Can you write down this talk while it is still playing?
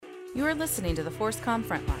You are listening to the ForceCom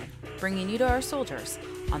Frontline, bringing you to our soldiers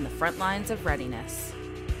on the front lines of readiness.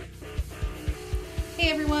 Hey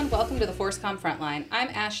everyone, welcome to the ForceCom Frontline. I'm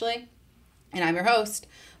Ashley, and I'm your host.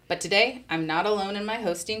 But today, I'm not alone in my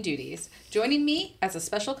hosting duties. Joining me as a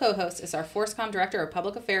special co-host is our ForceCom Director of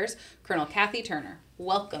Public Affairs, Colonel Kathy Turner.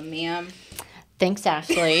 Welcome, ma'am. Thanks,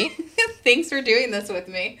 Ashley. Thanks for doing this with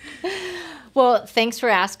me. Well, thanks for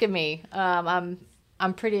asking me.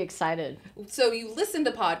 I'm pretty excited. So you listen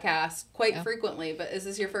to podcasts quite frequently, but is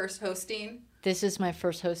this your first hosting? This is my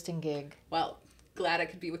first hosting gig. Well, glad it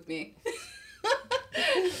could be with me.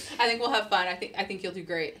 I think we'll have fun. I think you'll do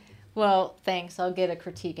great. Well, thanks. I'll get a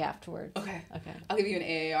critique afterwards. Okay. Okay. I'll give you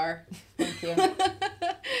an AAR. Thank you.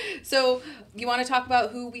 So, you want to talk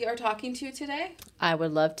about who we are talking to today? I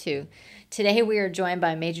would love to. Today we are joined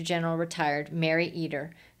by Major General retired Mary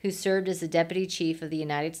Eder, who served as the Deputy Chief of the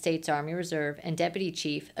United States Army Reserve and Deputy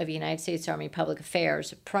Chief of United States Army Public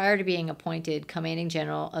Affairs prior to being appointed Commanding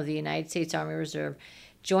General of the United States Army Reserve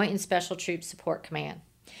Joint and Special Troops Support Command.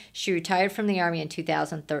 She retired from the Army in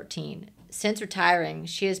 2013. Since retiring,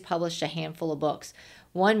 she has published a handful of books,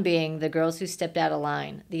 one being The Girls Who Stepped Out of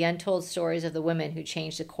Line, the untold stories of the women who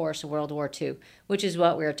changed the course of World War II, which is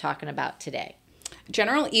what we are talking about today.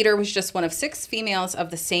 General Eder was just one of 6 females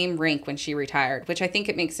of the same rank when she retired, which I think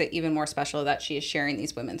it makes it even more special that she is sharing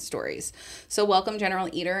these women's stories. So welcome, General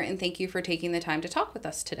Eder, and thank you for taking the time to talk with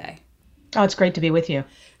us today. Oh, it's great to be with you.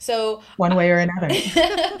 So one way or another.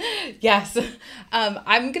 Yes.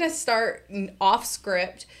 I'm going to start off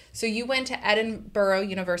script. So you went to Edinburgh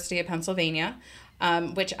University of Pennsylvania,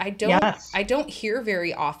 which I don't hear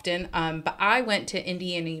very often. But I went to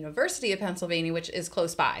Indiana University of Pennsylvania, which is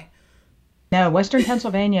close by. No, Western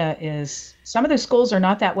Pennsylvania is, some of the schools are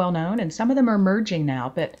not that well known and some of them are merging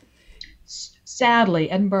now, but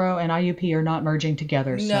sadly, Edinburgh and IUP are not merging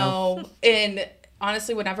together. No. And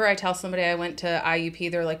honestly, whenever I tell somebody I went to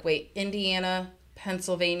IUP, they're like, wait, Indiana,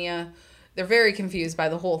 Pennsylvania. They're very confused by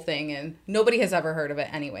the whole thing, and nobody has ever heard of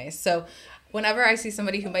it anyways. So whenever I see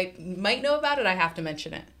somebody who might know about it, I have to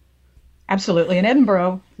mention it. Absolutely. And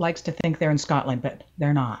Edinburgh likes to think they're in Scotland, but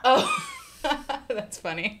they're not. Oh, that's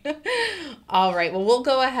funny. All right. Well, we'll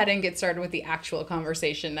go ahead and get started with the actual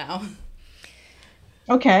conversation now.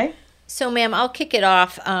 Okay. So, ma'am, I'll kick it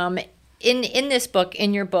off. In this book,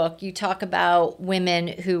 in your book, you talk about women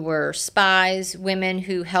who were spies, women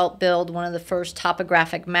who helped build one of the first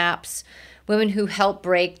topographic maps, women who helped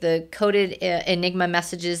break the coded Enigma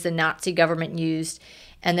messages the Nazi government used,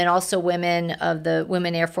 and then also women of the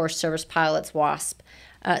Women Air Force Service Pilots, WASP.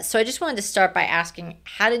 So I just wanted to start by asking,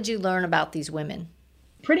 how did you learn about these women?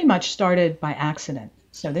 Pretty much started by accident.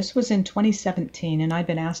 So this was in 2017, and I'd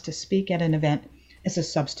been asked to speak at an event as a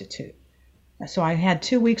substitute. So I had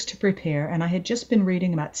 2 weeks to prepare, and I had just been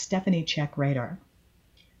reading about Stephanie Czech-Radar,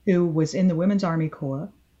 who was in the Women's Army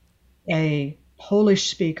Corps, a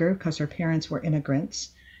Polish speaker because her parents were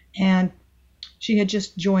immigrants, and she had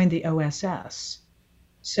just joined the OSS.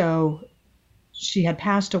 So she had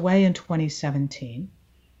passed away in 2017,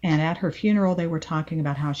 and at her funeral they were talking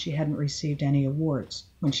about how she hadn't received any awards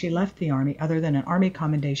when she left the Army other than an Army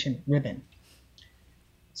Commendation ribbon.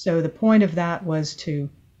 So the point of that was to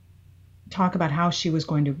talk about how she was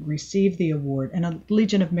going to receive the award, and a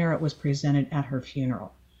Legion of Merit was presented at her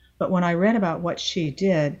funeral. But when I read about what she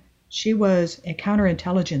did, she was a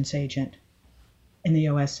counterintelligence agent in the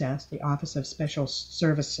OSS, the Office of Special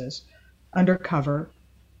Services, undercover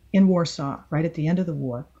in Warsaw, right at the end of the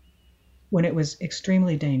war, when it was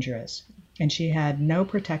extremely dangerous. And she had no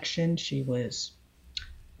protection. She was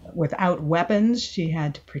without weapons. She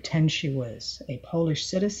had to pretend she was a Polish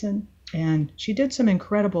citizen. And she did some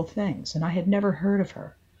incredible things, and I had never heard of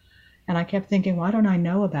her. And I kept thinking, why don't I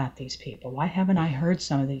know about these people? Why haven't I heard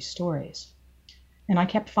some of these stories? And I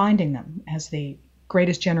kept finding them as the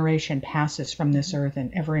greatest generation passes from this earth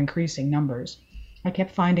in ever-increasing numbers. I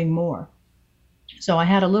kept finding more. So I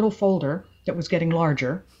had a little folder that was getting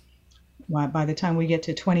larger by the time we get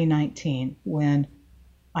to 2019, when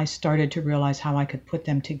I started to realize how I could put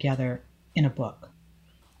them together in a book.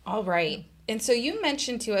 All right. And so you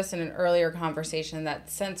mentioned to us in an earlier conversation that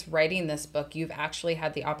since writing this book, you've actually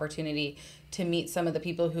had the opportunity to meet some of the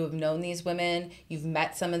people who have known these women. You've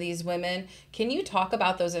met some of these women. Can you talk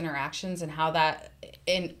about those interactions and how that,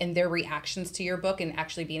 and their reactions to your book and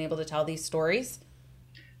actually being able to tell these stories?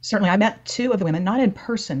 Certainly. I met 2 of the women, not in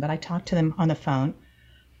person, but I talked to them on the phone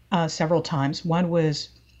several times. One was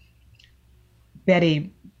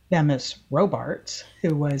Betty Bemis Robarts,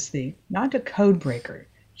 who was not a code breaker.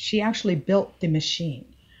 She actually built the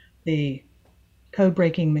machine, the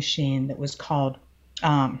code-breaking machine that was called,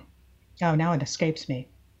 now it escapes me.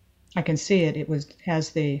 I can see it. It has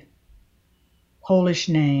the Polish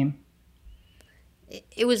name.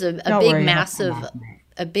 It was a Don't big, worry, massive,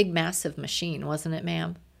 a big, massive machine, wasn't it,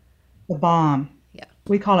 ma'am? the bomb. Yeah.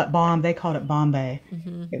 We call it bomb. They called it Bombay.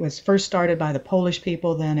 Mm-hmm. It was first started by the Polish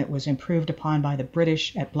people. Then it was improved upon by the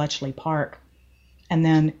British at Bletchley Park. And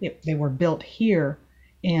then they were built here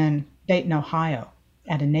in Dayton, Ohio,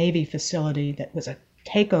 at a Navy facility that was a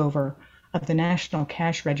takeover of the National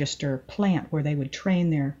Cash Register plant where they would train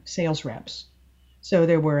their sales reps. So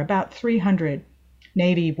there were about 300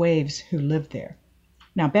 Navy waves who lived there.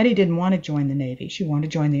 Now, Betty didn't want to join the Navy. She wanted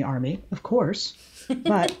to join the Army, of course,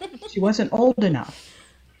 but she wasn't old enough.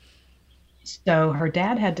 So her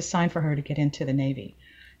dad had to sign for her to get into the Navy.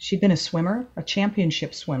 She'd been a swimmer, a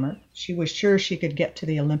championship swimmer. She was sure she could get to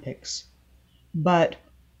the Olympics. But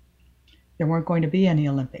there weren't going to be any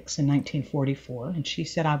Olympics in 1944. And she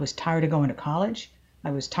said, I was tired of going to college.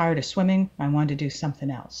 I was tired of swimming. I wanted to do something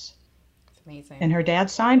else. That's amazing. And her dad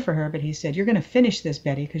signed for her, but he said, you're going to finish this,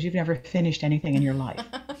 Betty, because you've never finished anything in your life.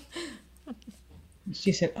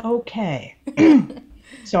 She said, okay.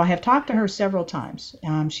 So I have talked to her several times.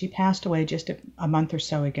 She passed away just a month or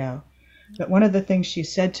so ago. But one of the things she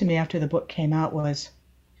said to me after the book came out was,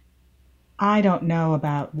 I don't know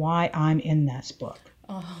about why I'm in this book.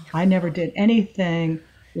 Oh. I never did anything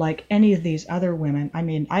like any of these other women. I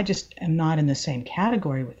mean, I just am not in the same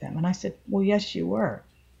category with them. And I said, well, yes, you were.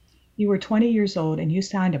 You were 20 years old and you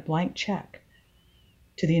signed a blank check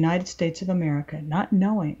to the United States of America, not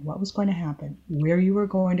knowing what was going to happen, where you were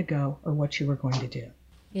going to go, or what you were going to do.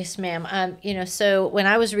 Yes, ma'am. So when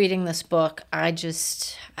I was reading this book, I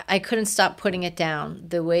couldn't stop putting it down.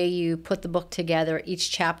 The way you put the book together,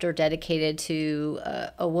 each chapter dedicated to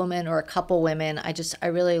a woman or a couple women, I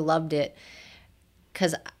really loved it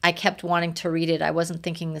because I kept wanting to read it. I wasn't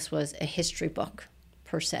thinking this was a history book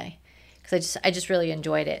per se, because I just really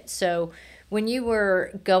enjoyed it. So when you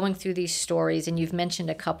were going through these stories, and you've mentioned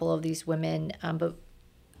a couple of these women, but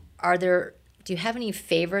do you have any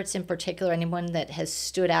favorites in particular, anyone that has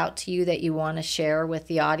stood out to you that you want to share with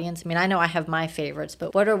the audience? I mean, I know I have my favorites,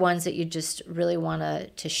 but what are ones that you just really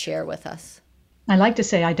want to share with us? I like to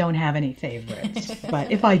say I don't have any favorites,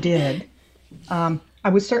 but if I did, I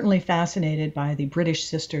was certainly fascinated by the British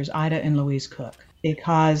sisters, Ida and Louise Cook,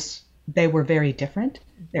 because they were very different.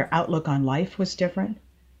 Their outlook on life was different.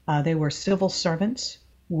 They were civil servants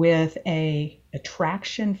with an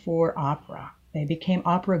attraction for opera. They became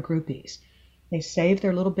opera groupies. They saved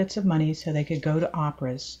their little bits of money so they could go to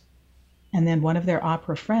operas. And then one of their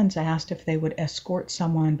opera friends asked if they would escort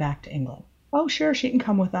someone back to England. Oh, sure, she can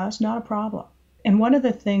come with us, not a problem. And one of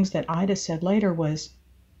the things that Ida said later was,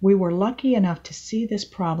 we were lucky enough to see this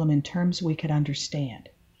problem in terms we could understand.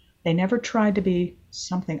 They never tried to be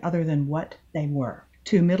something other than what they were.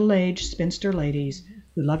 Two middle-aged spinster ladies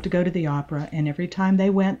who loved to go to the opera, and every time they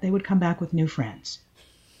went, they would come back with new friends.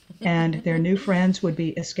 And their new friends would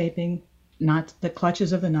be escaping not the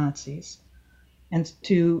clutches of the Nazis. And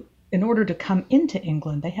in order to come into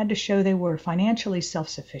England, they had to show they were financially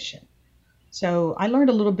self-sufficient. So I learned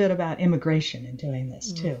a little bit about immigration in doing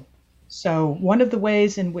this too. So one of the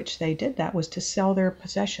ways in which they did that was to sell their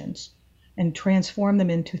possessions and transform them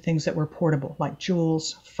into things that were portable, like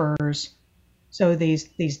jewels, furs. So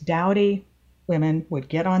these dowdy women would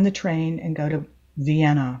get on the train and go to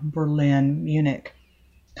Vienna, Berlin, Munich,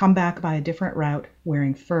 come back by a different route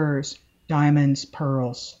wearing furs, diamonds,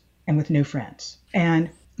 pearls, and with new friends. And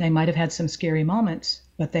they might have had some scary moments,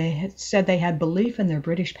 but they had said they had belief in their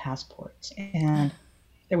British passports. And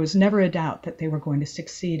there was never a doubt that they were going to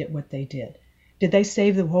succeed at what they did. Did they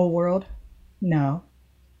save the whole world? No.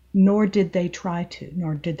 Nor did they try to,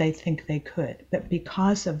 nor did they think they could. But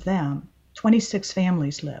because of them, 26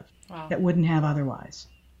 families lived that wouldn't have otherwise.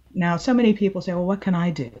 Now, so many people say, well, what can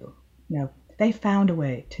I do? They found a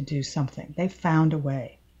way to do something. They found a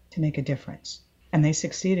way to make a difference, and they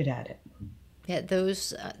succeeded at it. Yeah,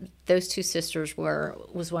 those two sisters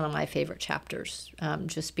was one of my favorite chapters,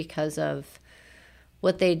 just because of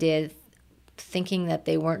what they did, thinking that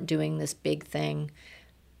they weren't doing this big thing.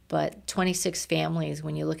 But 26 families,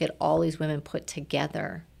 when you look at all these women put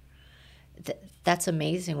together, that's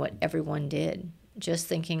amazing what everyone did. Just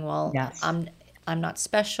thinking, well, yes. I'm not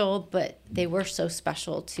special, but they were so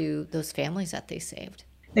special to those families that they saved.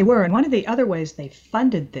 They were. And one of the other ways they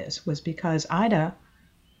funded this was because Ida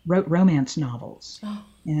wrote romance novels. Oh.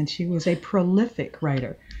 And she was a prolific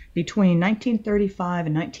writer. Between 1935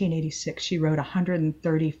 and 1986, she wrote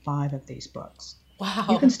 135 of these books. Wow.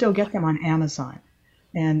 You can still get them on Amazon.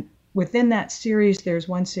 And within that series, there's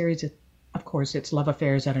one series, of course, it's Love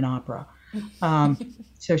Affairs at an Opera.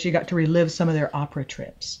 So she got to relive some of their opera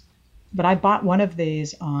trips. But I bought one of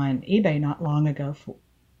these on eBay not long ago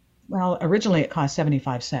Well, originally it cost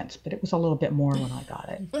 75 cents, but it was a little bit more when I got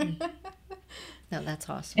it. No, that's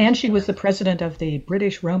awesome. And she was the president of the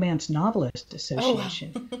British Romance Novelist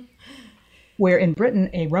Association, Oh, wow. where in Britain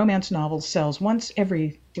a romance novel sells once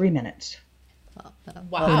every 3 minutes. Well,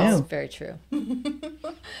 Wow. that's No. very true.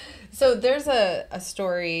 So there's a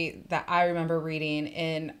story that I remember reading,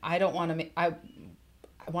 and I don't want to I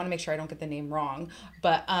want to make sure I don't get the name wrong,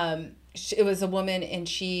 but it was a woman, and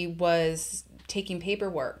she was taking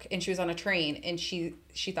paperwork, and she was on a train, and she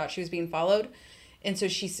thought she was being followed, and so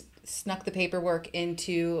she snuck the paperwork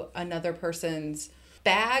into another person's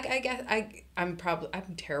bag. I guess I'm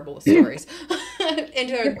terrible with stories.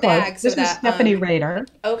 Into her bag. So This is Stephanie Rader.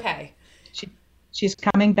 Okay. She's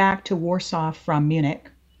coming back to Warsaw from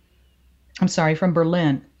from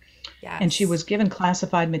Berlin. Yes. And she was given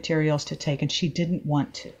classified materials to take, and she didn't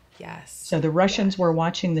want to. Yes. So the Russians were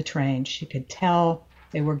watching the train. She could tell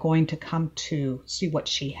they were going to come to see what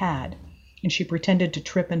she had. And she pretended to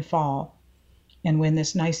trip and fall. And when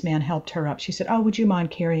this nice man helped her up, she said, "Oh, would you mind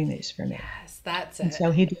carrying these for me?" Yes, that's it. And so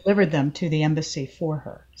he delivered them to the embassy for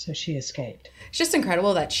her. So she escaped. It's just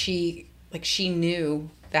incredible that she knew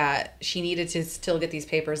that she needed to still get these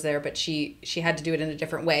papers there, but she had to do it in a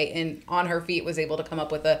different way, and on her feet was able to come up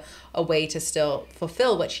with a way to still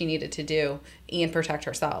fulfill what she needed to do and protect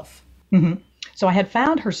herself. Mm-hmm. So I had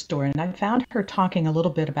found her story, and I found her talking a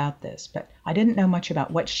little bit about this, but I didn't know much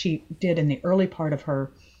about what she did in the early part of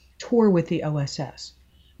her tour with the OSS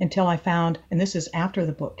until I found, and this is after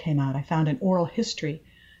the book came out, I found an oral history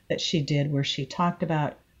that she did where she talked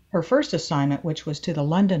about her first assignment, which was to the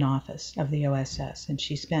London office of the OSS, and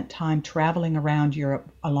she spent time traveling around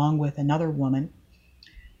Europe along with another woman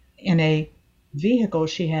in a vehicle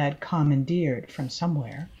she had commandeered from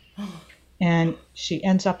somewhere. And she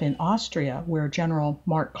ends up in Austria, where General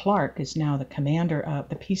Mark Clark is now the commander,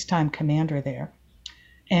 the peacetime commander there.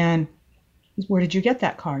 And where did you get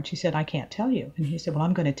that card? She said, "I can't tell you." And he said, "Well,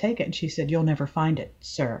 I'm going to take it." And she said, "You'll never find it,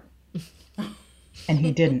 sir." And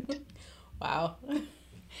he didn't. Wow.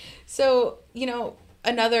 So,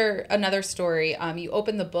 another story, you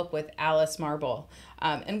open the book with Alice Marble.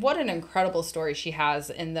 And what an incredible story she has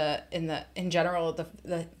in general,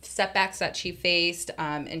 the setbacks that she faced,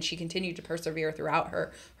 and she continued to persevere throughout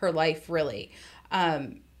her life, really.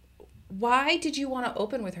 Why did you want to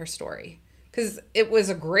open with her story? Because it was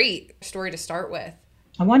a great story to start with.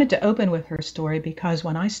 I wanted to open with her story because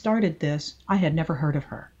when I started this, I had never heard of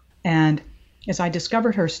her. And as I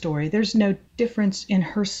discovered her story, there's no difference in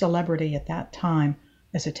her celebrity at that time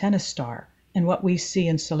as a tennis star and what we see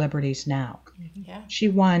in celebrities now. Yeah. She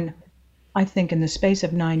won, I think, in the space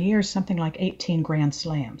of 9 years, something like 18 Grand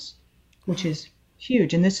Slams, which is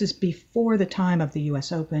huge. And this is before the time of the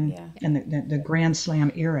U.S. Open and the Grand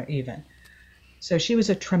Slam era even. So she was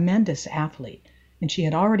a tremendous athlete, and she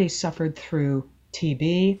had already suffered through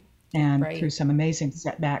TB and through some amazing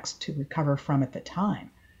setbacks to recover from at the time.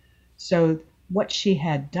 So what she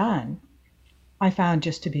had done, I found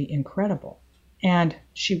just to be incredible. And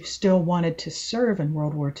she still wanted to serve in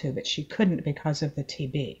World War II, but she couldn't because of the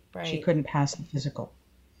TB. Right. She couldn't pass the physical.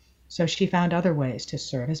 So she found other ways to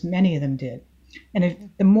serve, as many of them did. And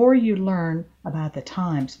the more you learn about the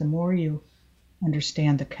times, the more you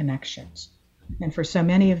understand the connections. And for so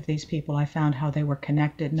many of these people, I found how they were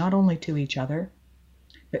connected not only to each other,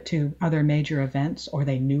 but to other major events, or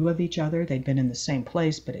they knew of each other. They'd been in the same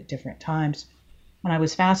place, but at different times. And I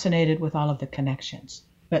was fascinated with all of the connections.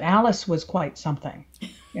 But Alice was quite something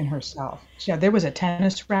in herself. There was a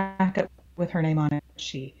tennis racket with her name on it.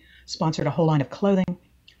 She sponsored a whole line of clothing.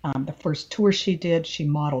 The first tour she did, she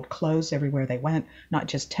modeled clothes everywhere they went, not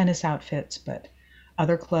just tennis outfits, but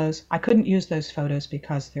other clothes. I couldn't use those photos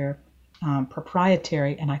because they're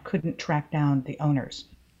proprietary, and I couldn't track down the owners.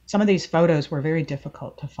 Some of these photos were very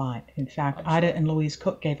difficult to find. In fact, Ida and Louise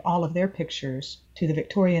Cook gave all of their pictures to the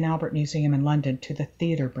Victoria and Albert Museum in London, to the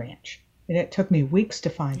theater branch. And it took me weeks to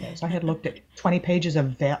find those. I had looked at 20 pages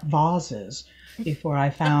of vases before I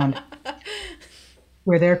found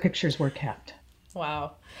where their pictures were kept.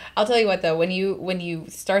 Wow. I'll tell you what, though, when you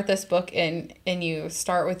start this book and you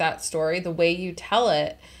start with that story, the way you tell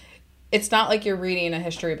it, it's not like you're reading a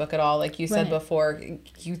history book at all. Like you said before,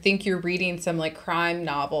 you think you're reading some like crime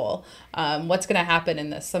novel. What's going to happen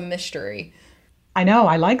in this? Some mystery. I know.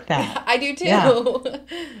 I like that. I do too. Yeah.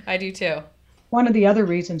 I do too. One of the other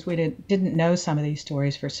reasons we didn't know some of these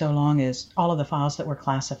stories for so long is all of the files that were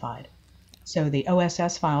classified. So the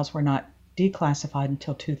OSS files were not declassified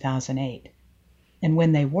until 2008. And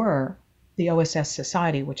when they were, the OSS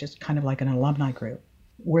Society, which is kind of like an alumni group,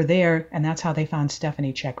 were there, and that's how they found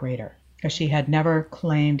Stephanie Rader. Because she had never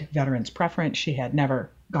claimed veterans preference. She had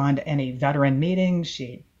never gone to any veteran meetings.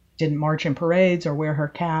 She didn't march in parades or wear her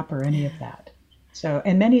cap or any of that. So,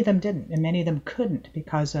 and many of them didn't, and many of them couldn't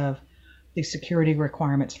because of the security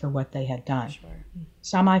requirements for what they had done. Sure.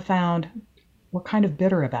 Some I found were kind of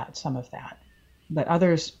bitter about some of that, but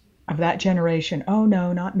others of that generation, oh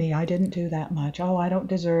no, not me, I didn't do that much. Oh, I don't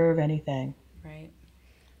deserve anything. Right.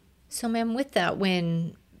 So, ma'am, with that,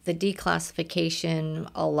 when the declassification,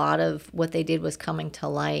 a lot of what they did was coming to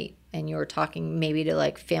light, and you were talking maybe to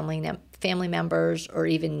like family members or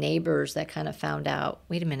even neighbors that kind of found out,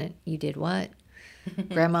 wait a minute, you did what?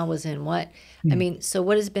 Grandma was in what? I mean, so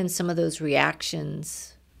what has been some of those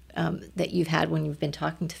reactions that you've had when you've been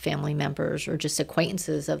talking to family members or just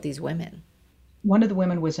acquaintances of these women? One of the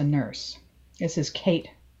women was a nurse. This is Kate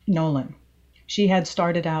Nolan. She had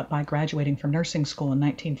started out by graduating from nursing school in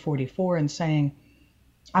 1944 and saying,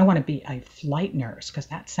 I want to be a flight nurse because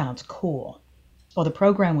that sounds cool. Well, the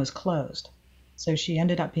program was closed, so she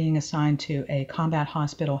ended up being assigned to a combat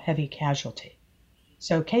hospital heavy casualty.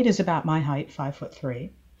 So Kate is about my height, 5'3",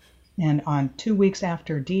 and on 2 weeks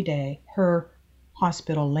after D-Day, her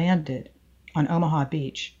hospital landed on Omaha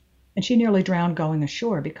Beach, and she nearly drowned going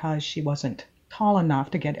ashore because she wasn't tall enough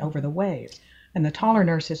to get over the waves, and the taller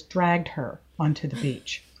nurses dragged her onto the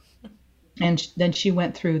beach. And then she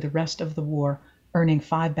went through the rest of the war earning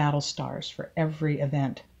 5 battle stars for every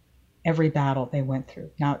event, every battle they went through.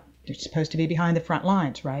 Now, they're supposed to be behind the front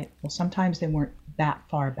lines, right? Well, sometimes they weren't that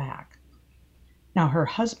far back. Now, her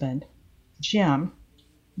husband, Jim,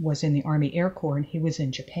 was in the Army Air Corps, and he was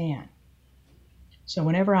in Japan. So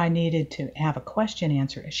whenever I needed to have a question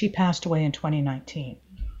answered, she passed away in 2019,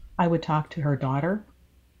 I would talk to her daughter,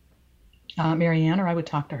 Marianne, or I would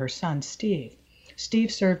talk to her son, Steve.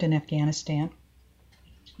 Steve served in Afghanistan.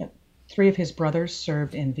 3 of his brothers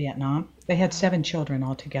served in Vietnam. They had 7 children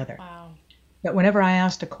altogether. Wow. But whenever I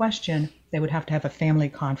asked a question, they would have to have a family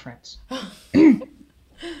conference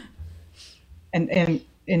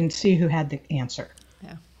and see who had the answer.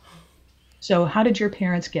 Yeah. So how did your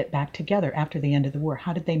parents get back together after the end of the war?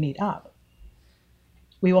 How did they meet up?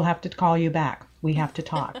 We will have to call you back. We have to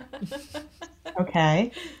talk.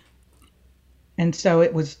 Okay. And so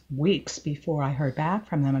it was weeks before I heard back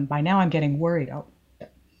from them. And by now I'm getting worried. Oh,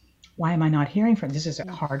 why am I not hearing from them? This is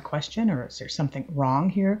a hard question, or is there something wrong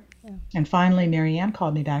here? Yeah. And finally, Marianne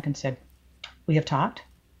called me back and said, we have talked,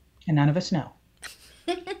 and none of us know.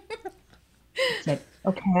 Said,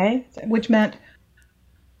 okay, which meant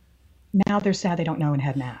now they're sad they don't know and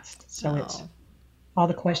hadn't asked. So it's all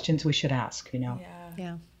the questions we should ask, you know.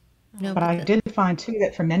 Yeah. No, but I did find, too,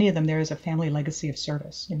 that for many of them, there is a family legacy of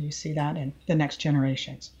service, and you see that in the next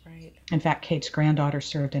generations. Right. In fact, Kate's granddaughter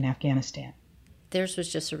served in Afghanistan. Theirs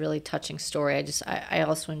was just a really touching story. I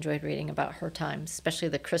also enjoyed reading about her time, especially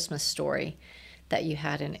the Christmas story that you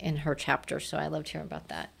had in her chapter. So I loved hearing about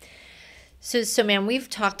that. So ma'am, we've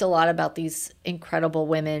talked a lot about these incredible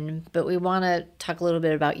women, but we want to talk a little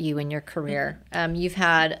bit about you and your career. You've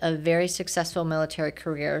had a very successful military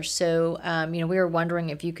career. So, we were wondering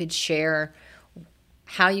if you could share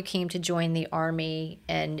how you came to join the Army,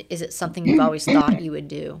 and is it something you've always thought you would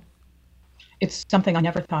do? It's something I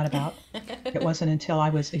never thought about. It wasn't until I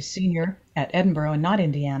was a senior at Edinburgh and not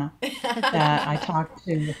Indiana that I talked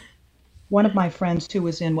to one of my friends who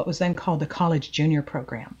was in what was then called the College Junior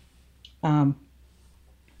Program.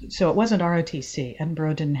 So it wasn't ROTC.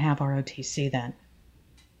 Edinburgh didn't have ROTC then,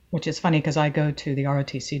 which is funny because I go to the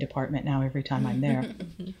ROTC department now every time I'm there.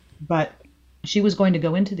 But she was going to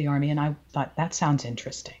go into the Army, and I thought, that sounds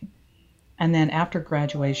interesting. And then after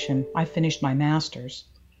graduation, I finished my master's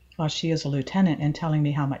while she is a lieutenant and telling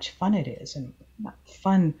me how much fun it is, and not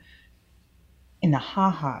fun in the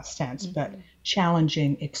ha-ha sense, but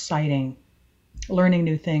challenging, exciting, learning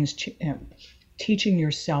new things, teaching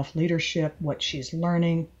yourself leadership, what she's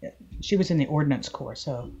learning. She was in the Ordnance Corps,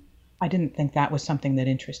 so I didn't think that was something that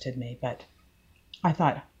interested me, but I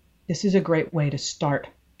thought this is a great way to start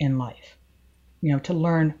in life, to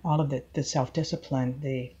learn all of the self-discipline,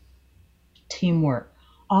 the teamwork,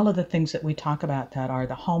 all of the things that we talk about that are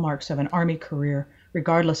the hallmarks of an Army career,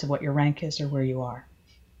 regardless of what your rank is or where you are.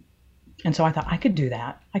 And so I thought I could do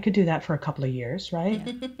that. I could do that for a couple of years, right?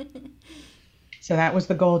 Yeah. So that was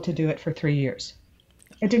the goal, to do it for 3 years.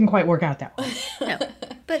 It didn't quite work out that way. No,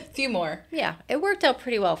 but a few more. Yeah, it worked out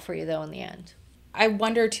pretty well for you, though, in the end. I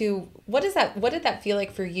wonder, too, what did that feel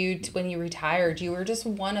like for you when you retired? You were just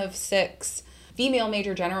one of 6 female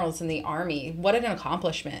major generals in the Army. What an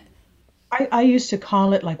accomplishment. I used to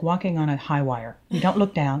call it like walking on a high wire. You don't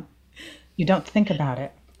look down. You don't think about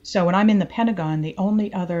it. So when I'm in the Pentagon, the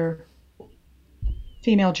only other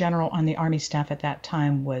female general on the Army staff at that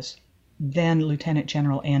time was then Lieutenant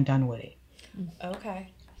General Ann Dunwoody.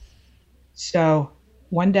 Okay. So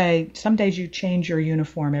one day, some days you change your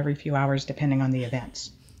uniform every few hours depending on the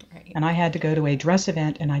events. Right. And I had to go to a dress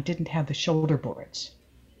event and I didn't have the shoulder boards.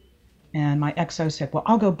 And my XO said, well,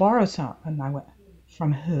 I'll go borrow some. And I went,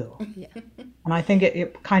 from who? Yeah. And I think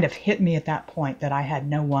it kind of hit me at that point that I had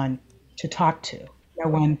no one to talk to, no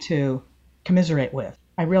one to commiserate with.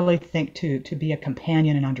 I really think to be a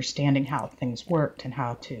companion in understanding how things worked and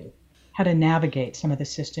how to navigate some of the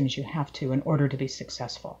systems you have to in order to be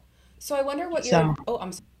successful. So I wonder what So-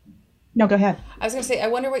 I'm sorry. No, go ahead. I was going to say, I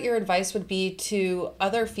wonder what your advice would be to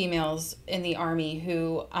other females in the Army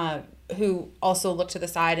who also look to the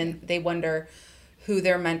side and they wonder who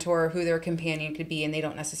their mentor, who their companion could be, and they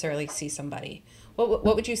don't necessarily see somebody. What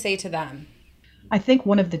would you say to them? I think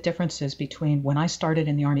one of the differences between when I started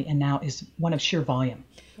in the Army and now is one of sheer volume.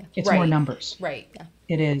 It's more Right. numbers. Right. Yeah.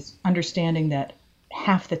 It is understanding that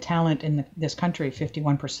half the talent in this country,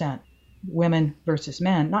 51%, women versus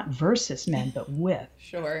men, not versus men, but with.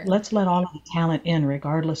 Sure. Let's let all of the talent in,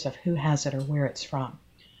 regardless of who has it or where it's from.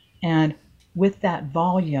 And with that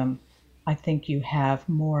volume, I think you have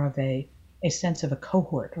more of a sense of a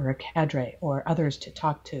cohort or a cadre or others to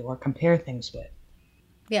talk to or compare things with.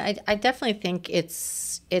 Yeah, I definitely think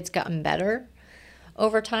it's gotten better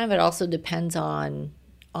over time. It also depends on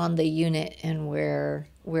the unit and where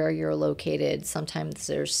you're located. Sometimes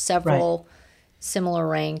there's several similar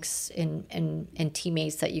ranks and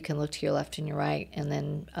teammates that you can look to your left and your right, and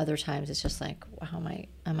then other times it's just like, wow,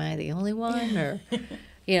 am I the only one? Or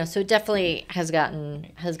so it definitely has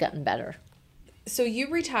gotten better. So you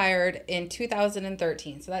retired in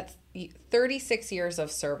 2013. So that's 36 years of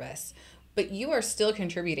service, but you are still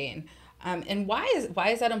contributing. And why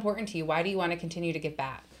is that important to you? Why do you want to continue to give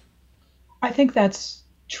back? I think that's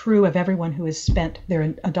true of everyone who has spent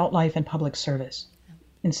their adult life in public service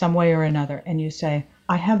in some way or another. And you say,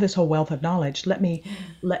 I have this whole wealth of knowledge. Let me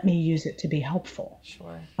use it to be helpful.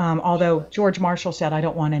 Sure. Although George Marshall said, I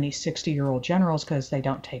don't want any 60-year-old generals because they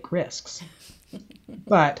don't take risks.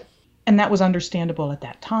 And that was understandable at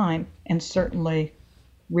that time. And certainly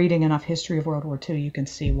reading enough history of World War II, you can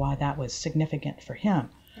see why that was significant for him.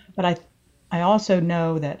 But I also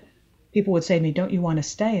know that people would say to me, don't you want to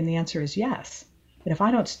stay? And the answer is yes. But if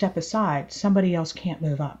I don't step aside, somebody else can't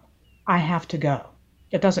move up. I have to go.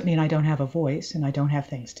 That doesn't mean I don't have a voice and I don't have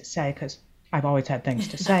things to say, because I've always had things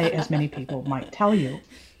to say, as many people might tell you.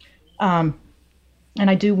 And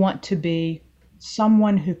I do want to be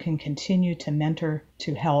someone who can continue to mentor,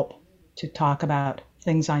 to help, to talk about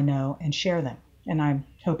things I know and share them. And I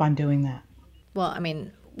hope I'm doing that. Well, I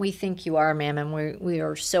mean, we think you are, ma'am, and we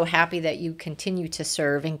are so happy that you continue to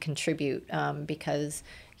serve and contribute because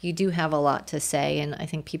you do have a lot to say, and I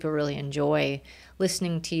think people really enjoy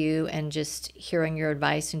listening to you and just hearing your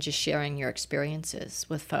advice and just sharing your experiences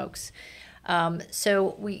with folks.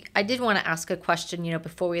 So I did want to ask a question,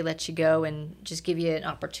 before we let you go, and just give you an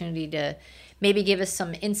opportunity to maybe give us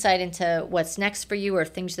some insight into what's next for you or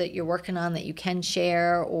things that you're working on that you can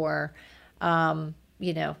share, or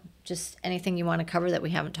just anything you want to cover that we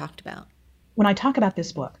haven't talked about. When I talk about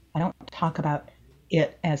this book, I don't talk about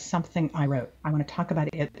it as something I wrote. I want to talk about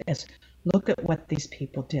it as, look at what these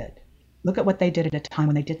people did. Look at what they did at a time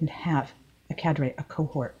when they didn't have a cadre, a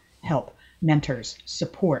cohort, help, mentors,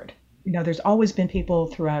 support. There's always been people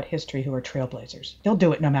throughout history who are trailblazers. They'll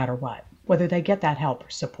do it no matter what, whether they get that help or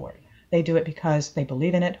support. They do it because they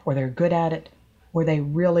believe in it, or they're good at it, or they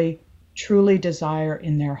really truly desire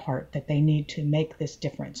in their heart that they need to make this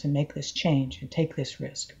difference and make this change and take this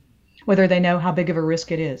risk, whether they know how big of a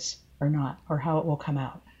risk it is or not, or how it will come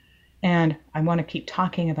out. And I want to keep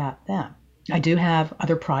talking about them. I do have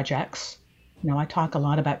other projects. I talk a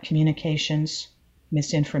lot about communications,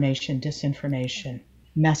 misinformation, disinformation,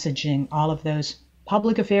 messaging, all of those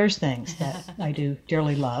public affairs things that I do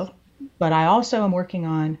dearly love. But I also am working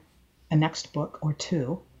on a next book or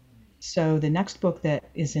two. So the next book that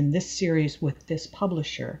is in this series with this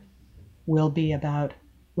publisher will be about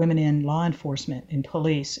women in law enforcement and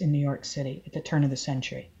police in New York City at the turn of the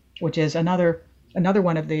century, which is another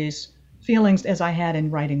one of these feelings as I had in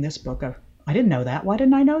writing this book of, I didn't know that. Why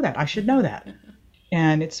didn't I know that? I should know that.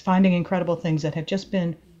 And it's finding incredible things that have just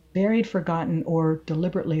been buried, forgotten, or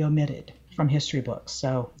deliberately omitted from history books.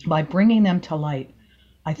 So by bringing them to light,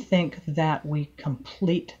 I think that we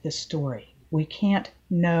complete the story. We can't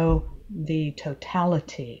know the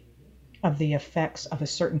totality of the effects of a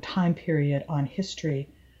certain time period on history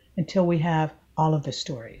until we have all of the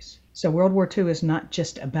stories. So World War II is not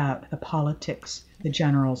just about the politics, the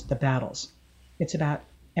generals, the battles. It's about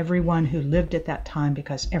everyone who lived at that time,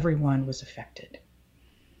 because everyone was affected.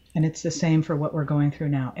 And it's the same for what we're going through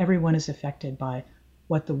now. Everyone is affected by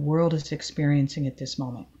what the world is experiencing at this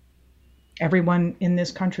moment. Everyone in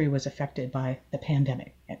this country was affected by the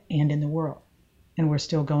pandemic and in the world. And we're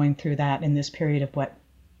still going through that in this period of what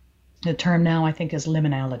the term now I think is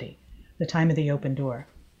liminality, the time of the open door.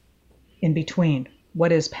 In between,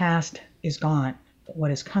 what is past is gone, but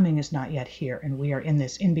what is coming is not yet here. And we are in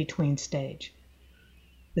this in-between stage,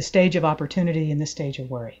 the stage of opportunity and the stage of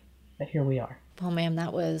worry. But here we are. Well, ma'am,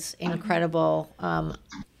 that was incredible.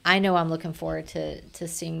 I know I'm looking forward to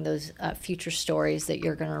seeing those future stories that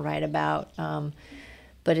you're going to write about.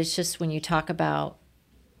 But it's just when you talk about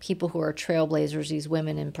people who are trailblazers, these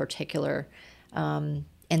women in particular, and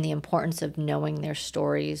the importance of knowing their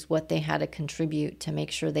stories, what they had to contribute to make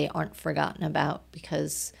sure they aren't forgotten about,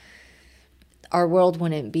 because our world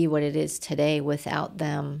wouldn't be what it is today without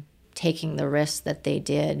them taking the risks that they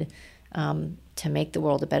did to make the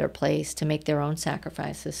world a better place, to make their own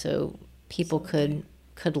sacrifices so people could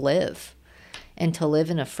live and to live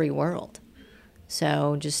in a free world.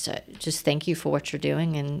 So just thank you for what you're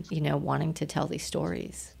doing and, wanting to tell these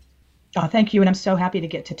stories. Oh, thank you. And I'm so happy to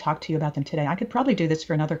get to talk to you about them today. I could probably do this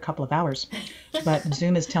for another couple of hours, but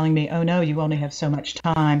Zoom is telling me, oh no, you only have so much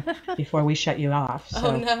time before we shut you off. So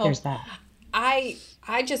oh, no. There's that. I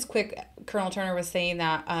just Colonel Turner was saying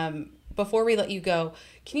that before we let you go,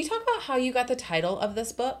 can you talk about how you got the title of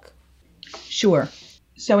this book? Sure.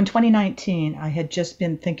 So in 2019, I had just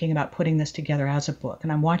been thinking about putting this together as a book,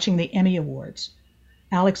 and I'm watching the Emmy Awards.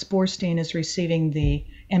 Alex Borstein is receiving the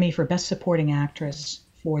Emmy for Best Supporting Actress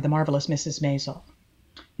for The Marvelous Mrs. Maisel.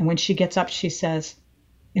 And when she gets up, she says,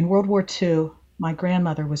 in World War II, my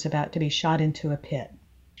grandmother was about to be shot into a pit.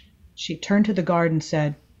 She turned to the guard and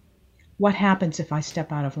said, what happens if I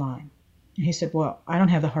step out of line? And he said, well, I don't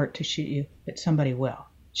have the heart to shoot you, but somebody will.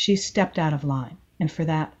 She stepped out of line. And for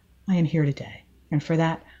that, I am here today. And for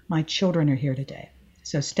that, my children are here today.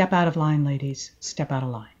 So step out of line, ladies. Step out of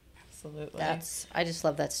line. Absolutely. I just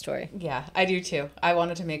love that story. Yeah, I do too. I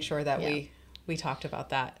wanted to make sure that we talked about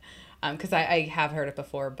that because I have heard it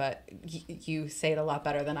before, but you say it a lot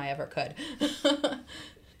better than I ever could.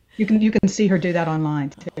 You can see her do that online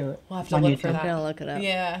too. We'll have to look for that. I'm gonna look it up.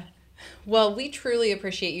 Yeah. Well, we truly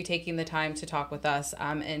appreciate you taking the time to talk with us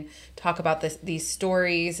and talk about these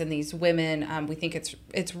stories and these women. We think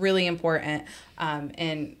it's really important.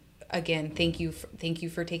 And again, thank you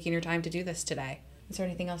for taking your time to do this today. Is there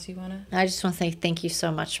anything else you want to? I just want to say thank you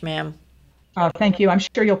so much, ma'am. Oh, thank you. I'm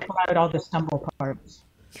sure you'll cut out all the stumble parts.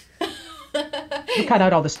 You'll cut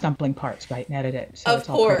out all the stumbling parts, right, and edit it. So of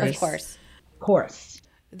course. Of course.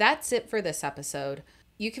 That's it for this episode.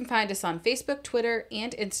 You can find us on Facebook, Twitter,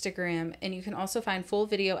 and Instagram, and you can also find full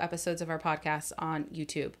video episodes of our podcast on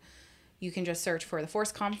YouTube. You can just search for the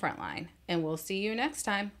ForceCom Frontline, and we'll see you next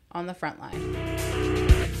time on the Frontline.